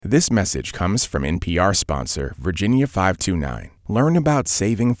This message comes from NPR sponsor Virginia 529. Learn about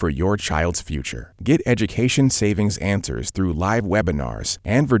saving for your child's future. Get education savings answers through live webinars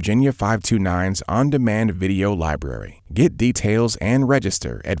and Virginia 529's on-demand video library. Get details and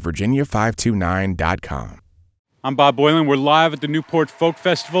register at virginia529.com. I'm Bob Boylan. We're live at the Newport Folk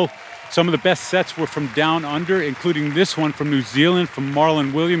Festival. Some of the best sets were from down under, including this one from New Zealand from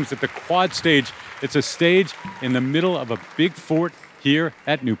Marlon Williams at the Quad Stage. It's a stage in the middle of a big fort here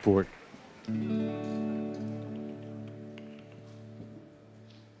at Newport.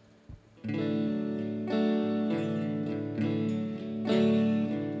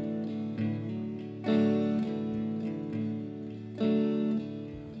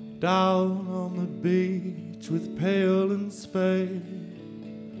 Down on the beach with pail and spade,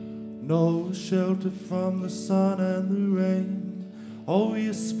 no shelter from the sun and the rain. Oh,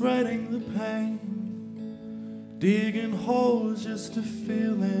 you're spreading the pain, digging holes just to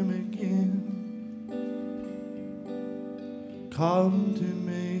feel them again. Come to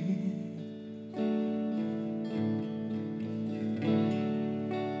me.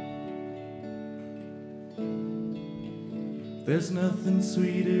 There's nothing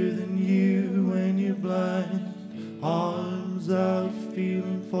sweeter than you when you're blind, arms out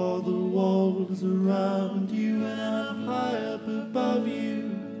feeling for the walls around you, and I'm high up above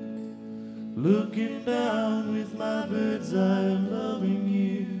you, looking down with my bird's eye, loving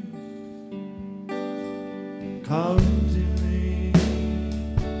you. Come to me.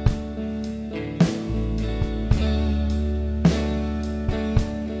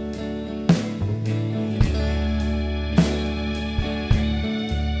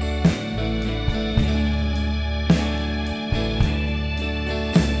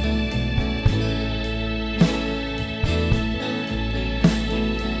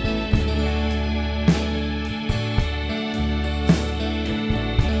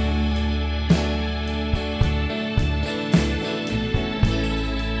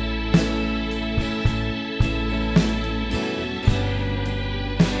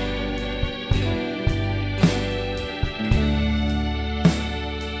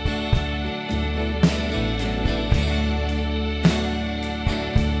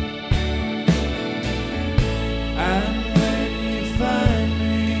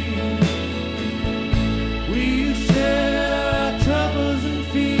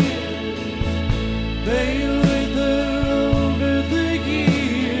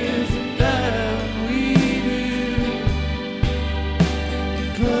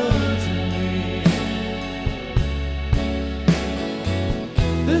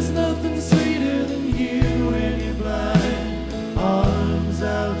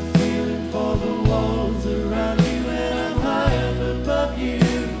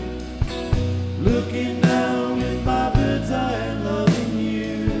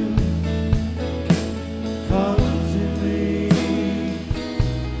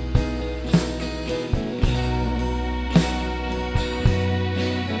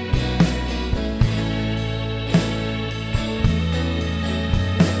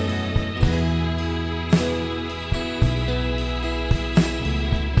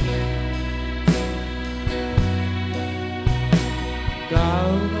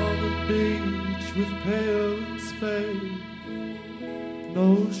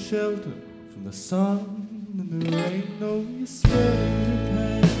 Shelter from the sun and the rain, no, you spread the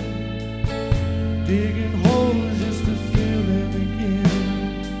pain, digging holes just to fill them again.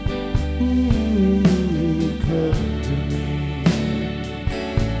 Ooh, come to me,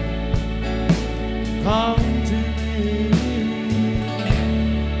 come to me.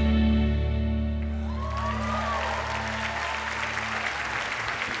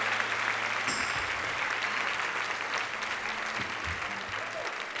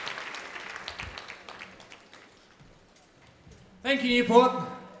 Thank you, Newport.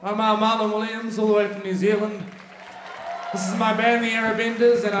 I'm Marlon Williams, all the way from New Zealand. This is my band, the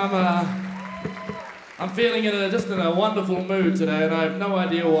Arabenders, and I'm feeling just in a wonderful mood today, and I have no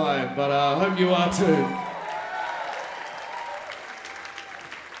idea why, but I hope you are too.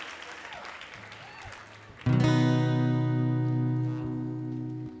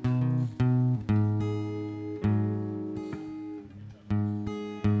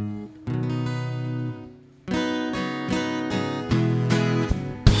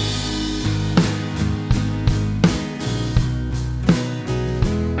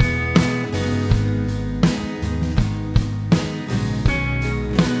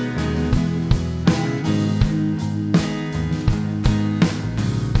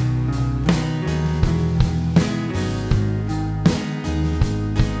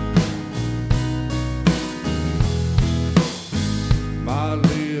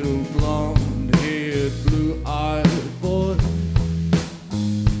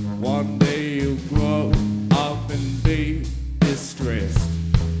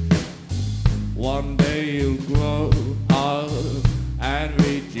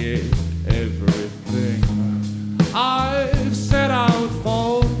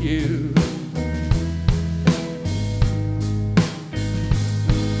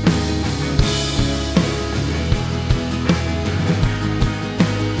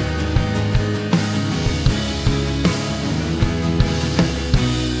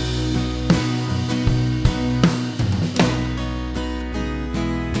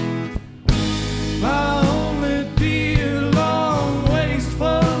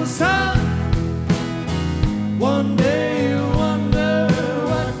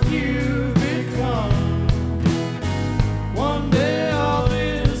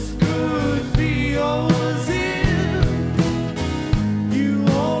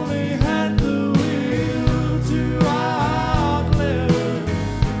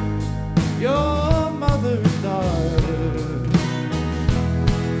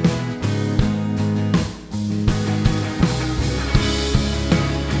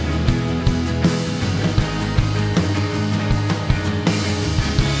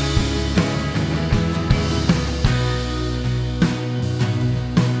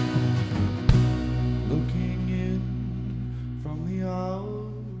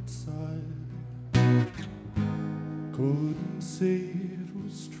 couldn't see it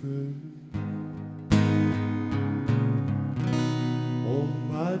was true. Oh,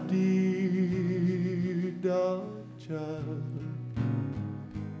 my dear dark child,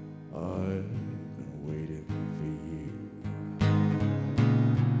 I've been waiting for you.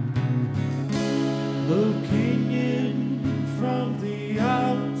 Looking in from the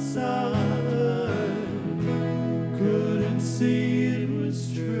outside, couldn't see it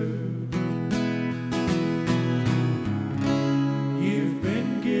was true. You've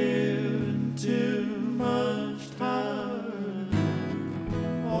been given too much time.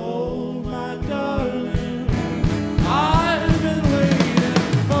 Oh, my darling, I've been waiting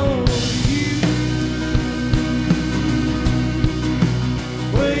for you.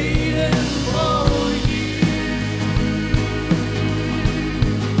 Waiting for you.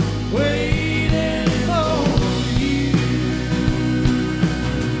 Waiting for you.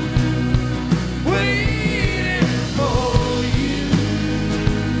 Waiting for you.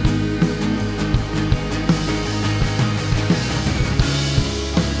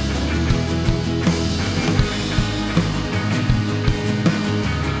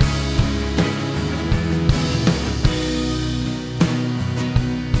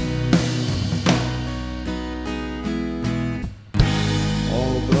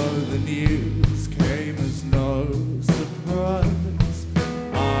 Although the news came as no surprise,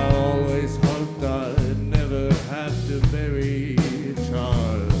 I always hoped I'd never have to bury a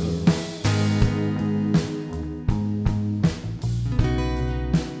child.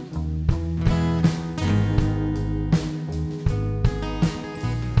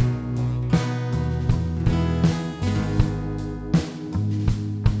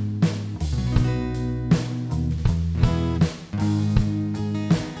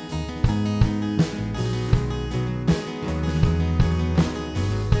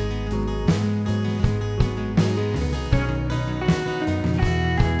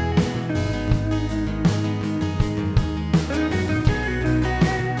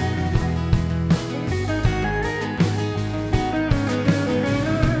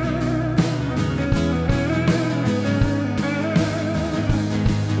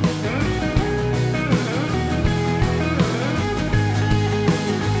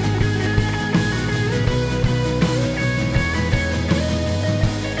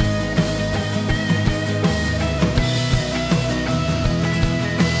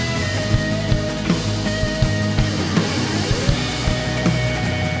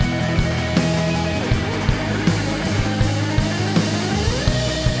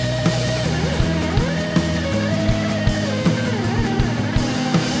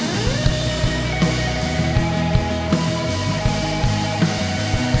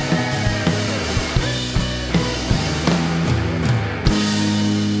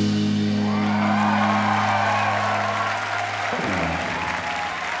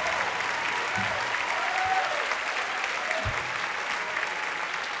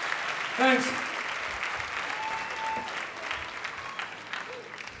 Thanks.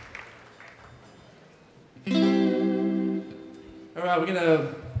 All right, we're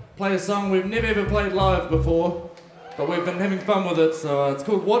gonna play a song we've never ever played live before, but we've been having fun with it, so it's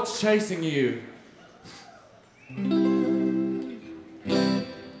called What's Chasing You?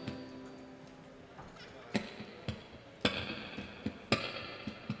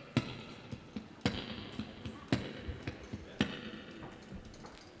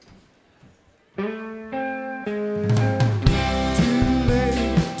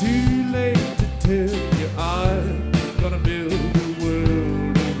 Too late to tell you I'm gonna build the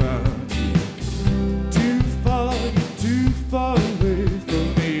world around you. Too far away for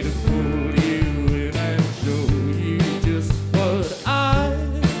me to pull you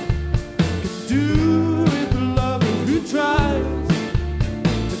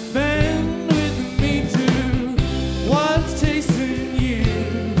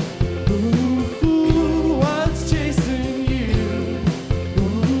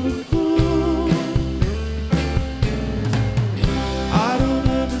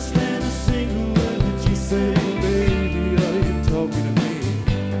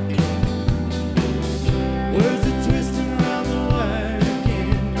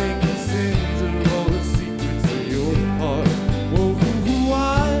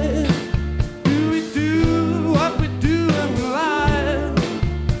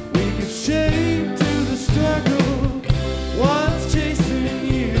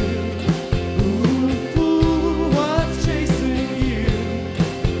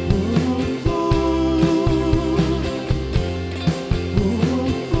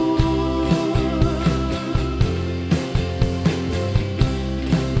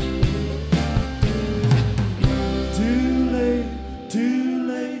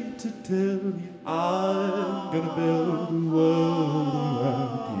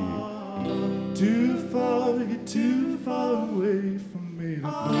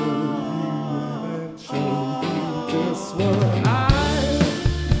and show you just what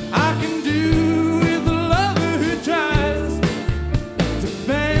I can do with a lover who tries to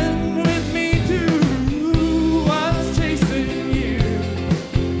bend with me too. What's chasing you?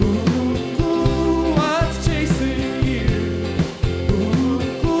 Ooh, what's chasing you?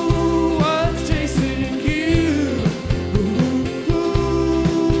 Ooh, what's chasing you?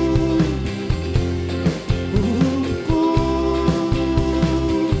 Ooh,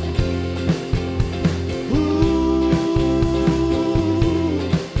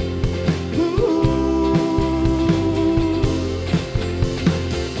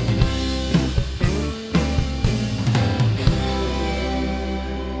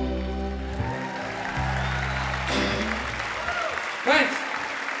 Thanks.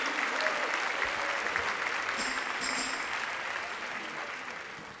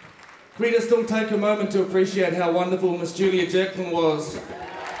 Can we just still take a moment to appreciate how wonderful Miss Julia Jackman was?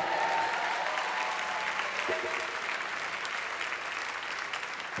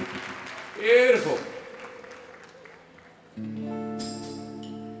 Beautiful.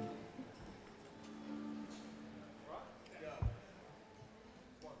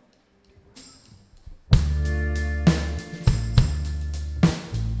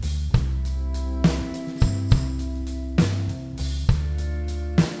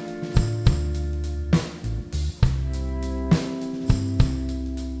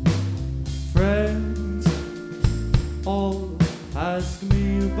 friends all ask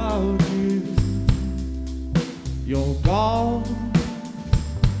me about you. You're gone,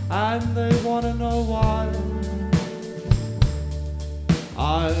 and they wanna know why.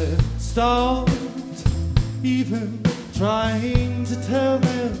 I stopped even trying to tell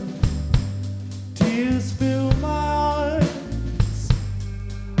them. Tears fill my eyes.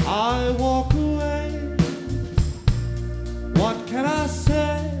 I walk away. What can I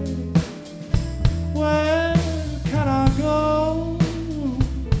say? Where can I go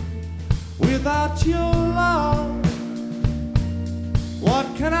without your love? What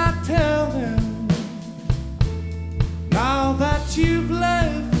can I tell them now that you've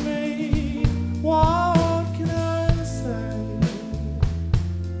left me? What can I say?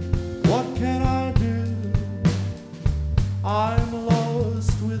 What can I do? I'm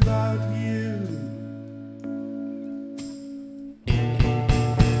lost without you.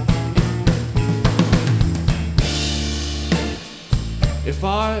 If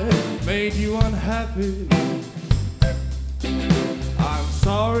I made you unhappy, I'm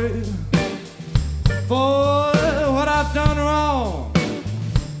sorry for what I've done wrong.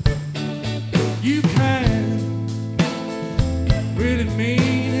 You can really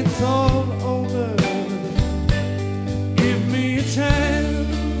mean it's all over. Give me a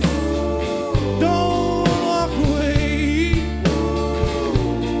chance. Don't walk away.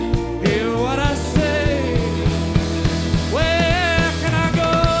 Hear what I say. Where can I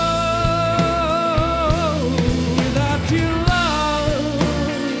go without your love?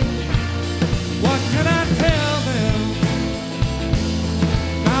 What can I tell them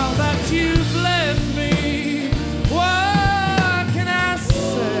now that you've left me? What can I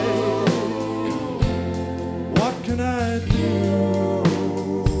say? What can I do?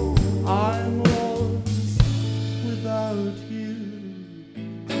 I'm lost without you.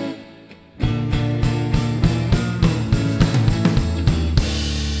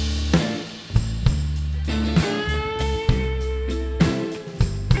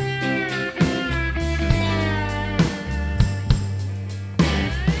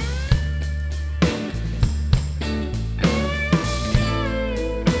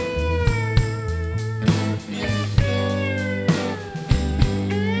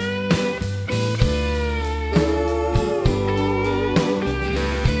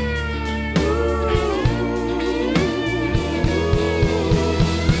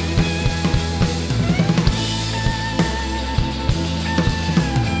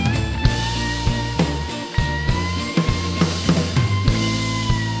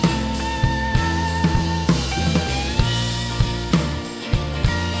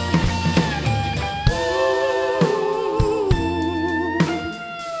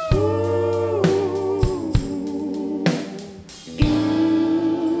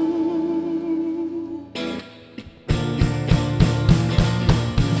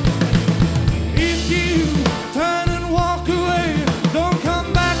 If you turn and walk away, don't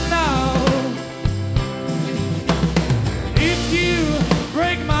come back now. If you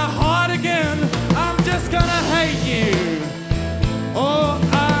break my heart again, I'm just gonna hate you. Oh,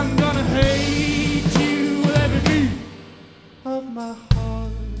 I'm gonna hate you with every beat of my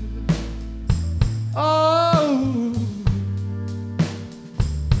heart. Oh,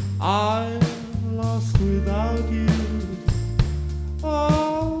 I'm lost without you.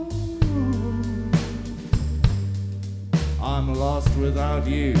 Oh, I'm lost without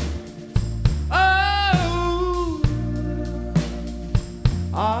you. Oh,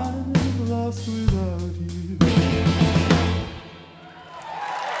 I'm lost without you.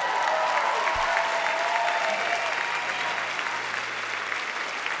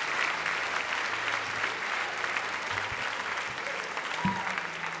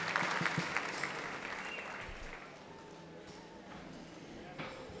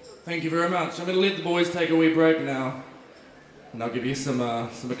 Thank you very much. I'm going to let the boys take a wee break now, and I'll give you some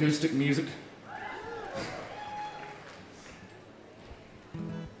acoustic music.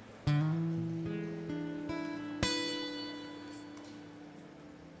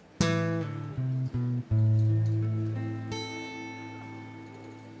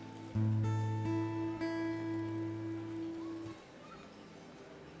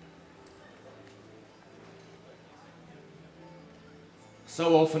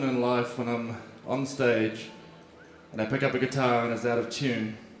 So often in life when I'm on stage and I pick up a guitar and it's out of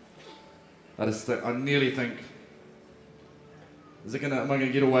tune, I nearly think, am I gonna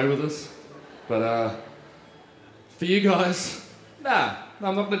get away with this? But for you guys, nah,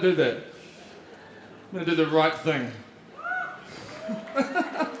 I'm not gonna do that. I'm gonna do the right thing.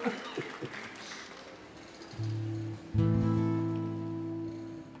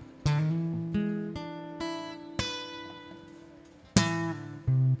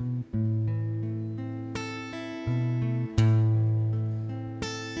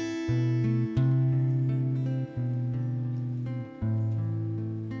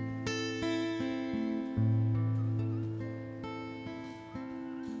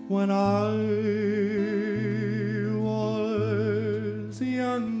 When I was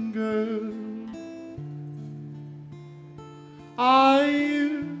younger, I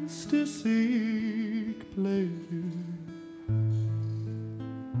used to seek pleasure.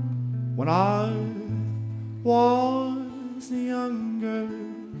 When I was younger,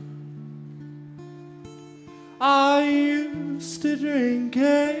 I used to drink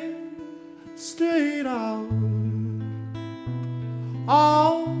it straight out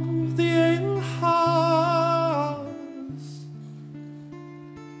of the alehouse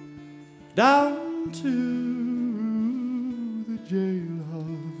down to the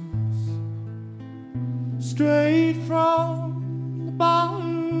jailhouse, straight from the bar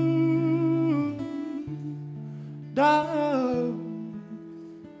down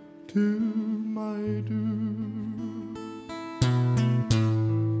to my doom.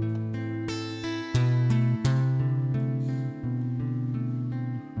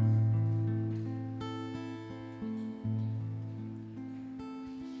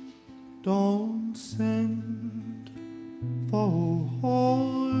 Don't send for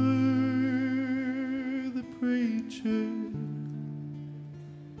the preacher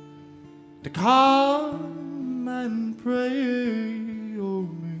to come and pray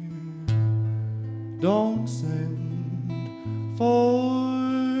over me. Don't send for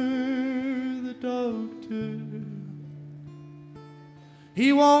the doctor.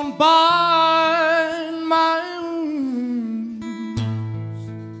 He won't bind my wounds.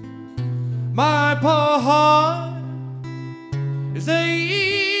 My poor heart is aching,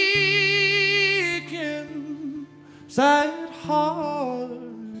 sad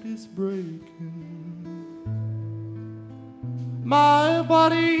heart is breaking. My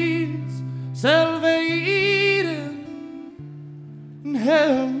body's salvating, and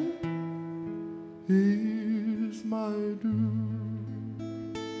hell is my doom.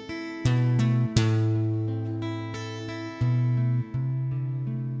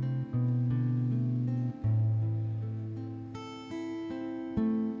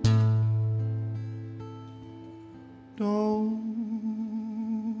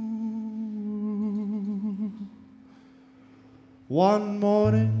 One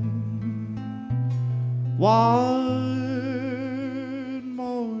morning,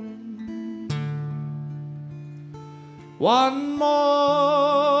 one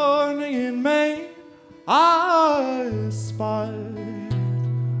morning in May, I spied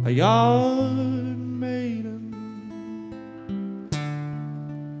a young maiden,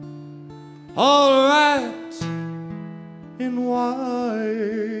 all wrapped in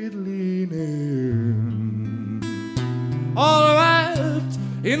white linen, all wrapped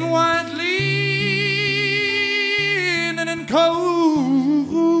in white linen and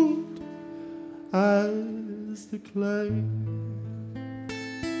cold as the clay.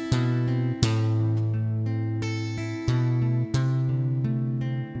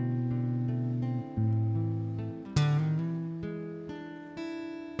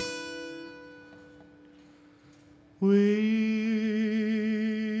 When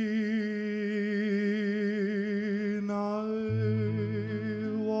I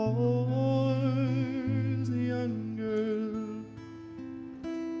was younger,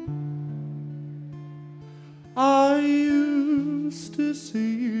 I used to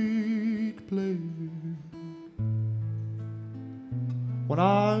seek pleasure. When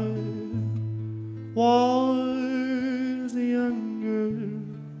I was younger,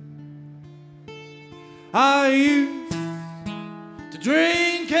 I used to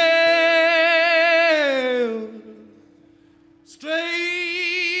drink ale straight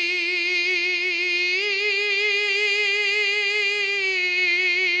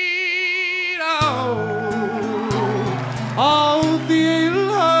out of the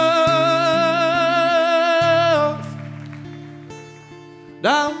alehouse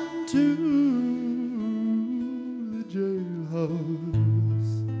down to the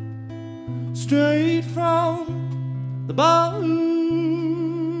jailhouse, straight from the bar.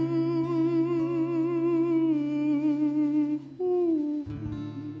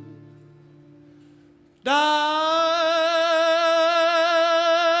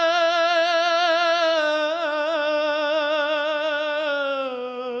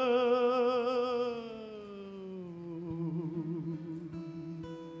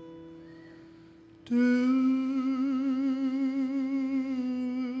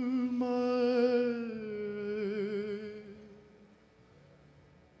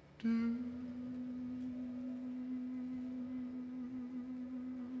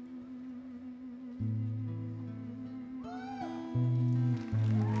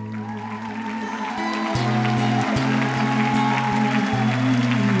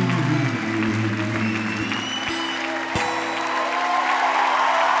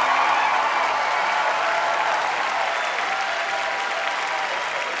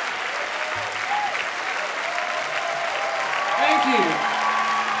 Thank you.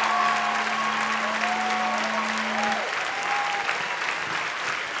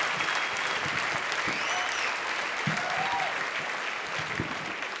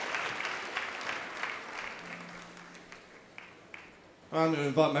 I'm going to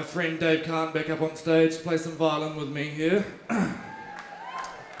invite my friend Dave Kahn back up on stage to play some violin with me here.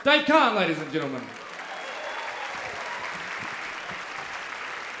 Dave Kahn, ladies and gentlemen.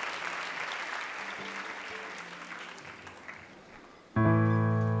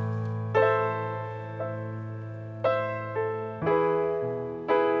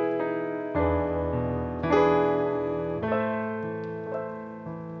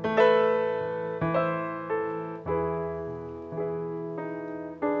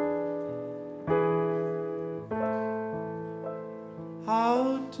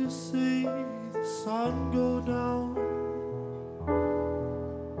 Out to see the sun go down,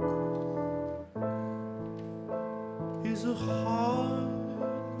 is a heart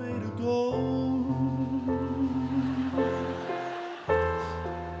made of gold.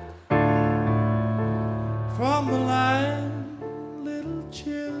 From the land, little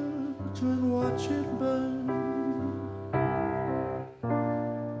children watch it burn.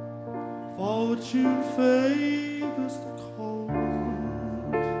 Fortune favors the cold.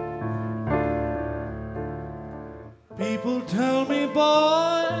 People tell me,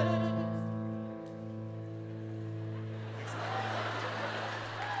 boy,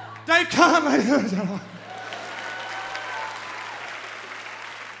 Dave Kahn, ladies and gentlemen.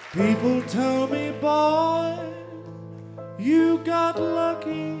 People tell me, boy, you got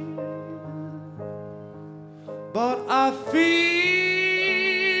lucky, but I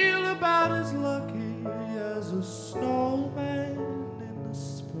feel about as lucky as a snowman in the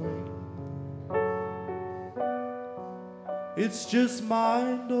spring. It's just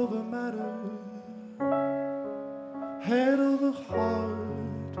mind over matter, head over heart.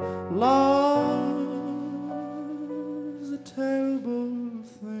 Love's a terrible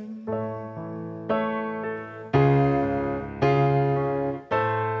thing.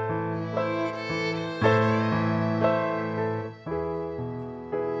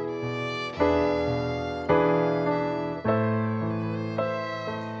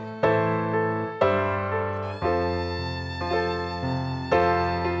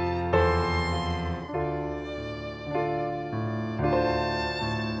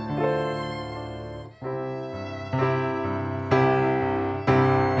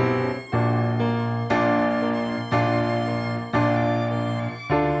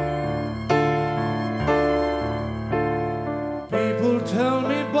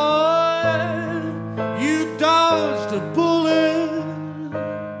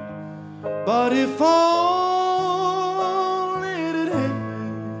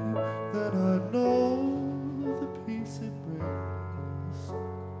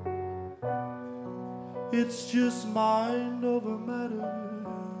 it's just mind over matter,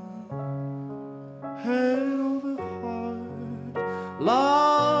 head over heart. Love's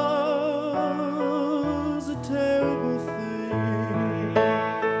a terrible thing.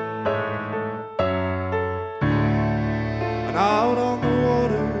 And out on the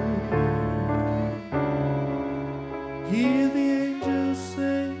water, hear the angels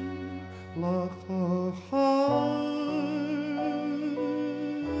sing, like a heart's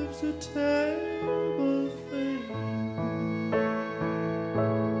a terrible thing.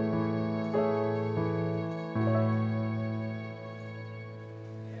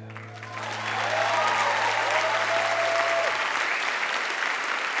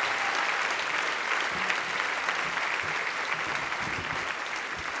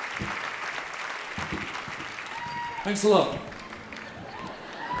 Thanks a lot.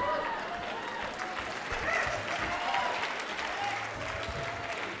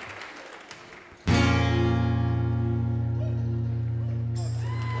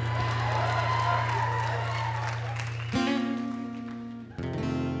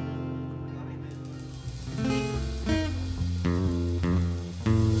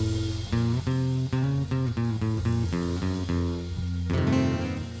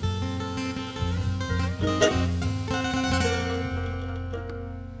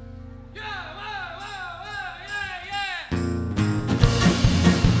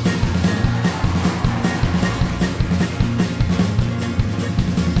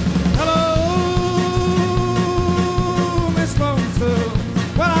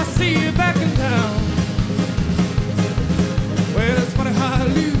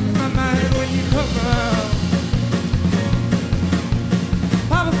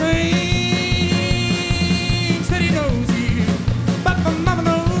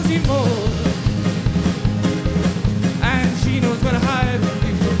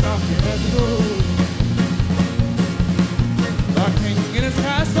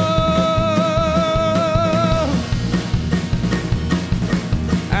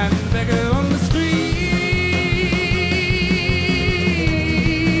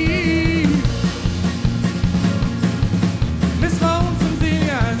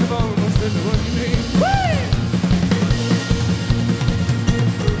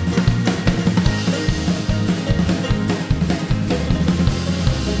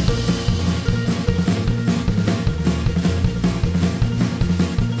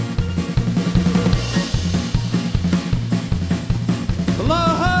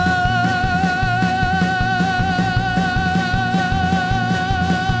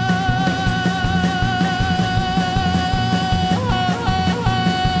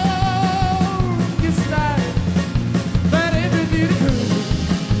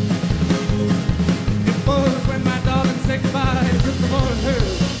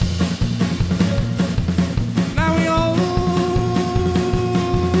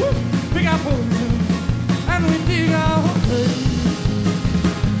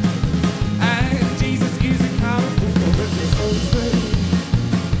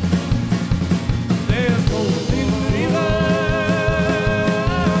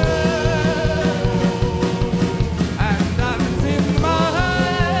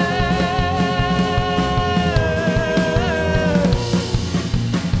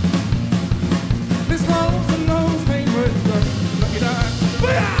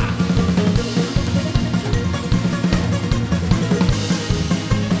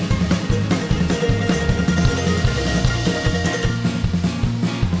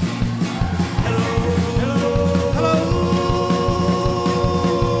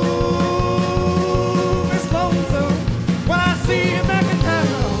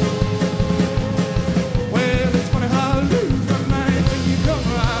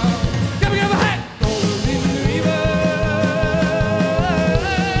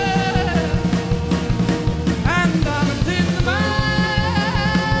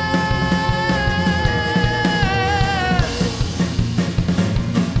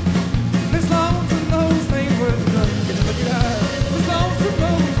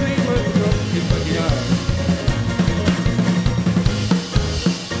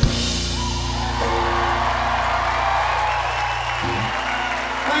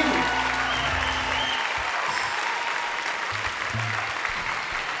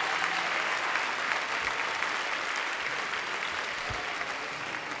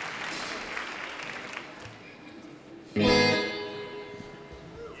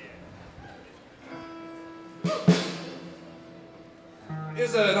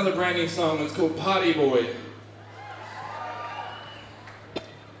 Here's another brand new song. It's called Party Boy.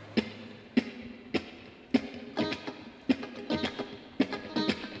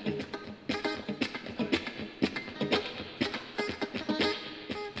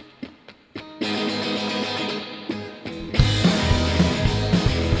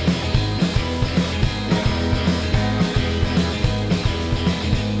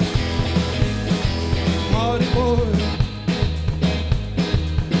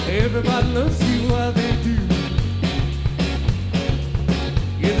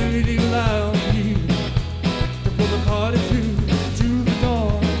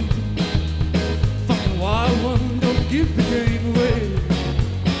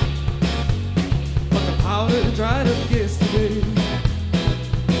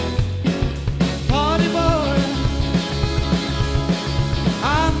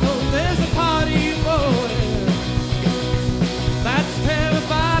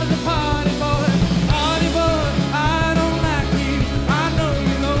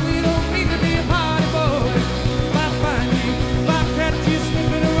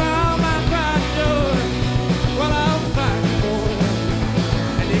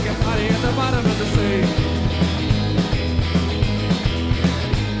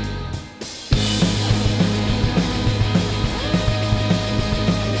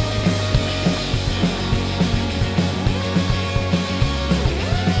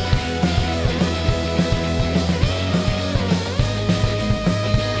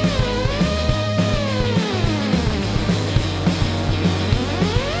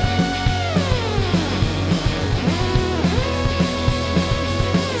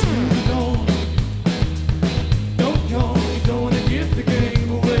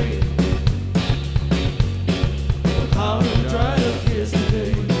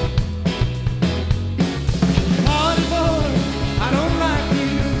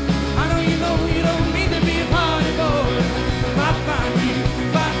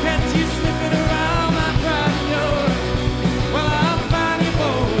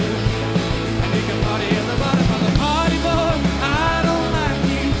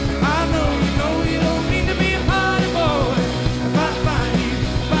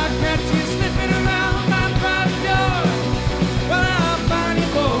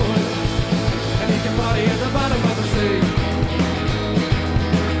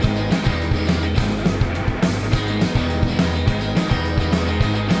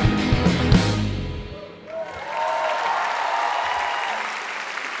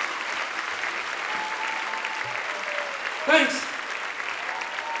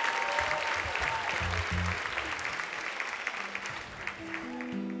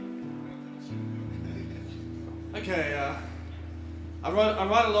 Okay, I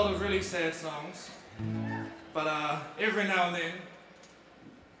write a lot of really sad songs, but every now and then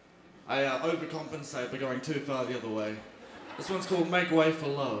I overcompensate by going too far the other way. This one's called Make Way for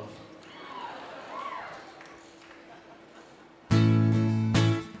Love.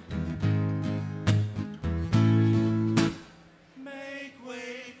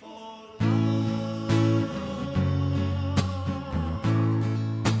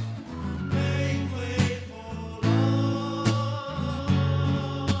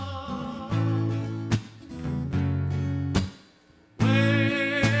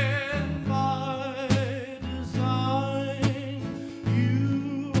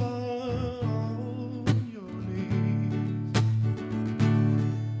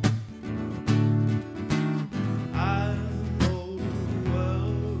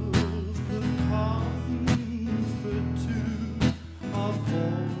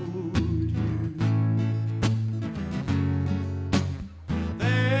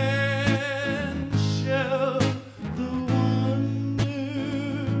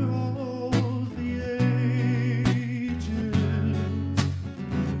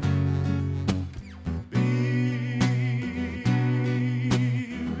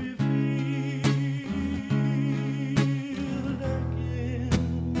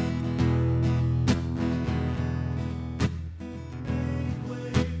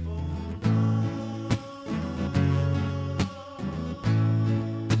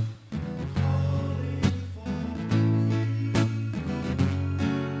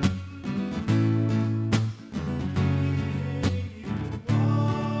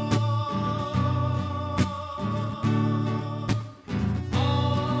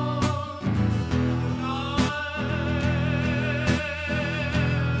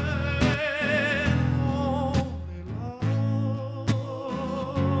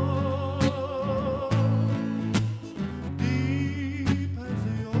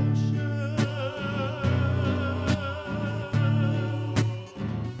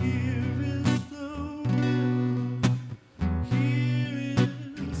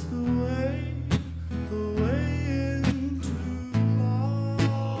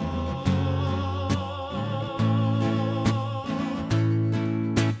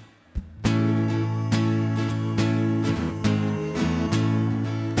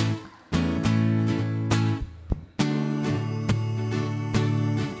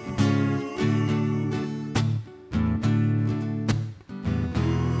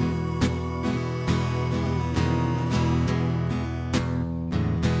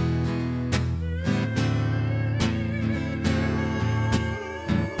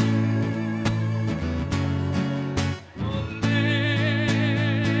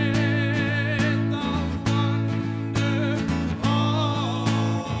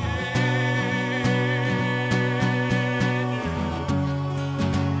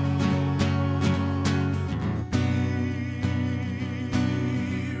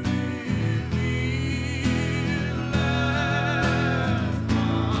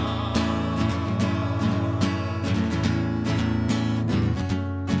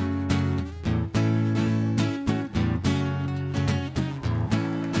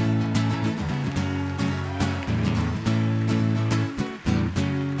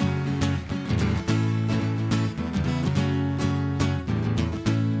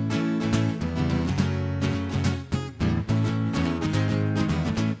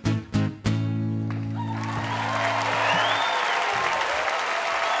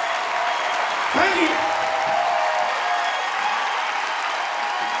 Thank you.